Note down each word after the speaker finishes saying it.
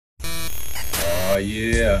Oh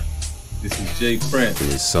yeah, this is J Prince.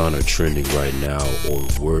 His son are trending right now, or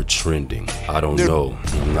were trending. I don't know.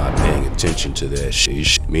 I'm not paying attention to that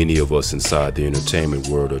shit. Many of us inside the entertainment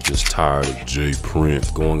world are just tired of J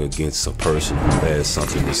Prince going against a person who has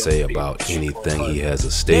something to say about anything he has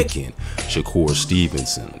a stake in. Shakur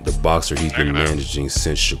Stevenson, the boxer he's been managing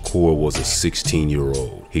since Shakur was a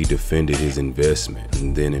 16-year-old. He defended his investment,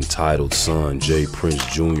 and then entitled son J Prince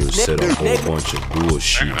Jr. said a whole bunch of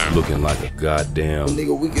bullshit, looking like a goddamn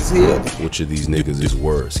nigga weak as hell. Which of these niggas is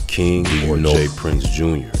worse, King or J Prince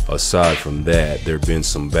Jr.? Aside from that, there been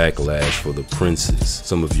some backlash for the princes.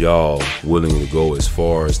 Some of y'all willing to go as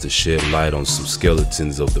far as to shed light on some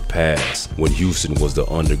skeletons of the past, when Houston was the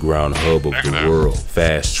underground hub of the world,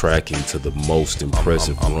 fast tracking to the most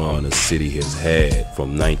impressive run a city has had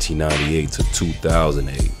from 1998 to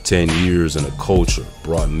 2008. 10 years in a culture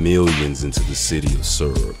brought millions into the city of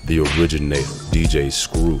Serve. The originator, DJ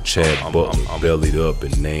Screw, Chad Butler, bellied up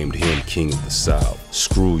and named him King of the South.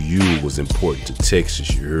 Screw U was important to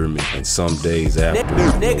Texas, you hear me? And some days after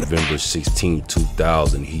November 16,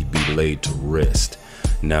 2000, he'd be laid to rest.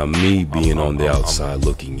 Now me, being on the outside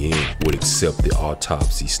looking in, would accept the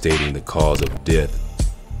autopsy stating the cause of death.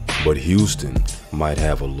 But Houston might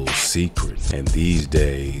have a little secret, and these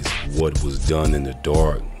days, what was done in the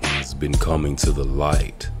dark has been coming to the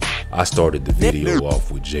light. I started the video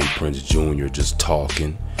off with J Prince Jr. just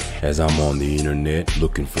talking as I'm on the internet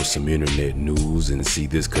looking for some internet news, and see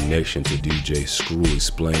this connection to DJ Screw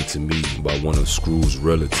explained to me by one of Screw's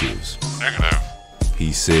relatives.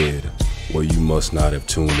 He said, well, you must not have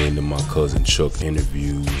tuned into my cousin Chuck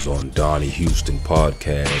interviews on Donnie Houston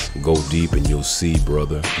podcast. Go deep and you'll see,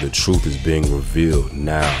 brother. The truth is being revealed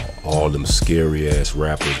now. All them scary ass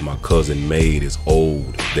rappers my cousin made is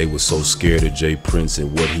old. They were so scared of J Prince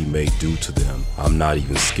and what he may do to them. I'm not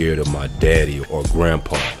even scared of my daddy or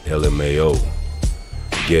grandpa, LMAO.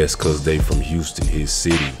 Guess cause they from Houston, his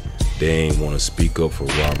city. They ain't wanna speak up for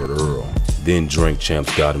Robert Earl. Then Drink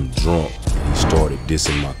Champs got him drunk, and he started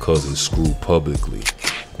dissing my cousin Screw publicly.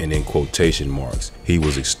 And in quotation marks, he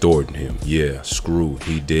was extorting him. Yeah, Screw,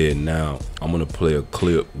 he dead now. I'm gonna play a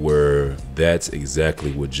clip where that's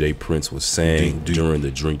exactly what J Prince was saying during the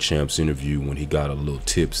Drink Champs interview when he got a little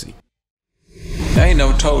tipsy. I ain't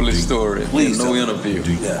never told this story in no interview.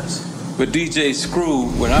 Yes. But DJ Screw,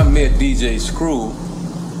 when I met DJ Screw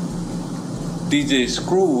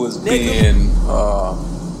was being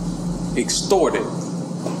extorted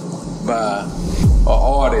by an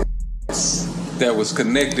artist that was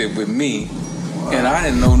connected with me, and I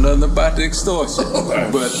didn't know nothing about the extortion,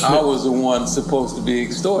 but I was the one supposed to be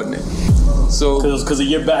extorting him. So, because of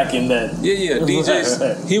your back in that. Yeah,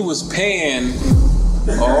 DJ, he was paying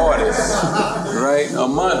an artist, right, a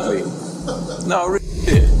monthly. No, really.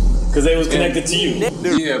 Because they was connected to you.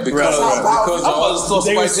 Yeah, because all the stuff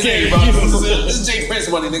they were scared. This is J Prince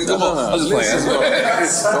money, nigga. Come on. I was just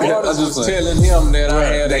playing. The artist was telling him that I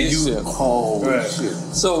had that you. Oh shit.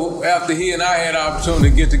 So after he and I had the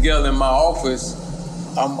opportunity to get together in my office,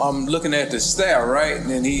 I'm looking at the staff, right?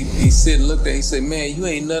 And he sit and looked at. He said, "Man, you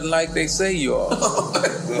ain't nothing like they say you are."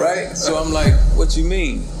 Right? So I'm like, "What you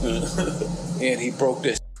mean?" And he broke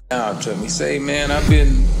that down to me. He said, "Hey, man,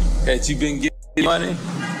 had you been getting money?"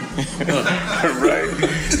 Right?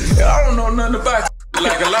 I don't know nothing about it.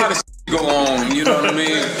 Like a lot of shit go on, you know what I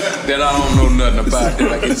mean? That I don't know nothing about,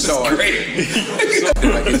 that I get charged.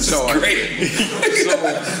 So,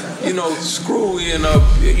 you know, Screw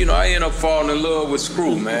I end up falling in love with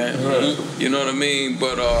Screw, man. You know what I mean?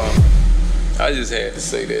 But I just had to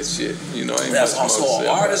say that shit. You know, ain't That's much also more to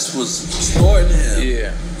an say. artist was extorting him.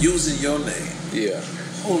 Yeah. Using your name. Yeah.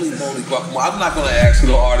 Holy moly, guacamole. I'm not going to ask who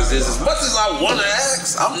the artist is. As much as I want to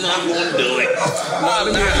ask, I'm not going to do it.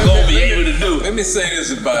 I'm not going to be able to do it. Let me say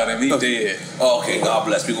this about him. He dead. Oh, okay, God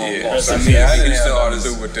bless. We're going to I didn't have nothing to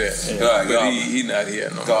do with that. Yeah. But he not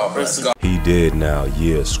here no. God bless. God. He dead now,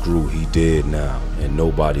 yeah, Screw, he dead now. And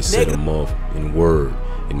nobody set him up in word.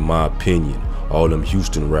 In my opinion, all them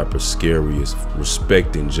Houston rappers scariest,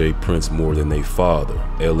 respecting J Prince more than they father,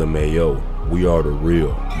 LMAO. We are the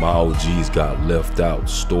real. My OGs got left out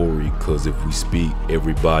story, cause if we speak,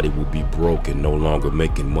 everybody will be broke and no longer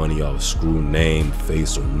making money off Screw name,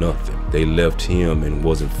 face, or nothing. They left him and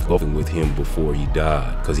wasn't fucking with him before he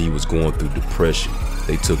died, cause he was going through depression.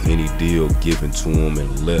 They took any deal given to him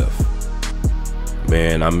and left.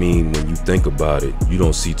 Man, I mean, when you think about it, you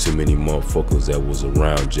don't see too many motherfuckers that was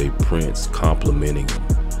around J Prince complimenting him.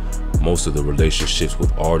 Most of the relationships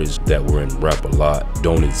with artists that were in Rap-A-Lot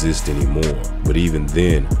don't exist anymore. But even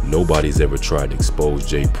then, nobody's ever tried to expose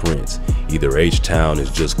J. Prince. Either H-Town is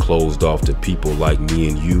just closed off to people like me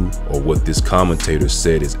and you, or what this commentator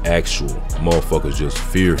said is actual. Motherfuckers just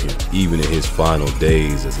fear him, even in his final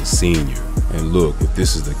days as a senior. And look, if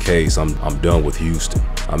this is the case, I'm done with Houston.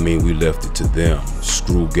 I mean, we left it to them.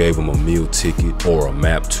 Screw gave them a meal ticket or a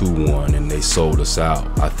map to one, and they sold us out.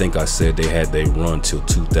 I think I said they had their run till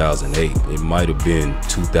 2008. It might have been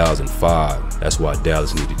 2005. That's why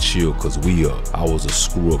Dallas needed to chill, cause we up. I was a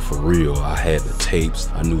screw up for real. I had the tapes.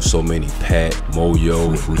 I knew so many Pat,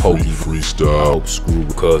 Moyo, Pokey, Freestyle. I hope Screw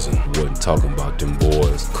cousin wasn't talking about them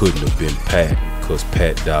boys. Couldn't have been Pat, cause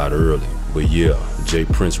Pat died early. But yeah, J.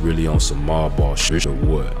 Prince really on some mob ball shit or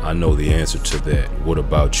what? I know the answer to that. What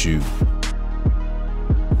about you?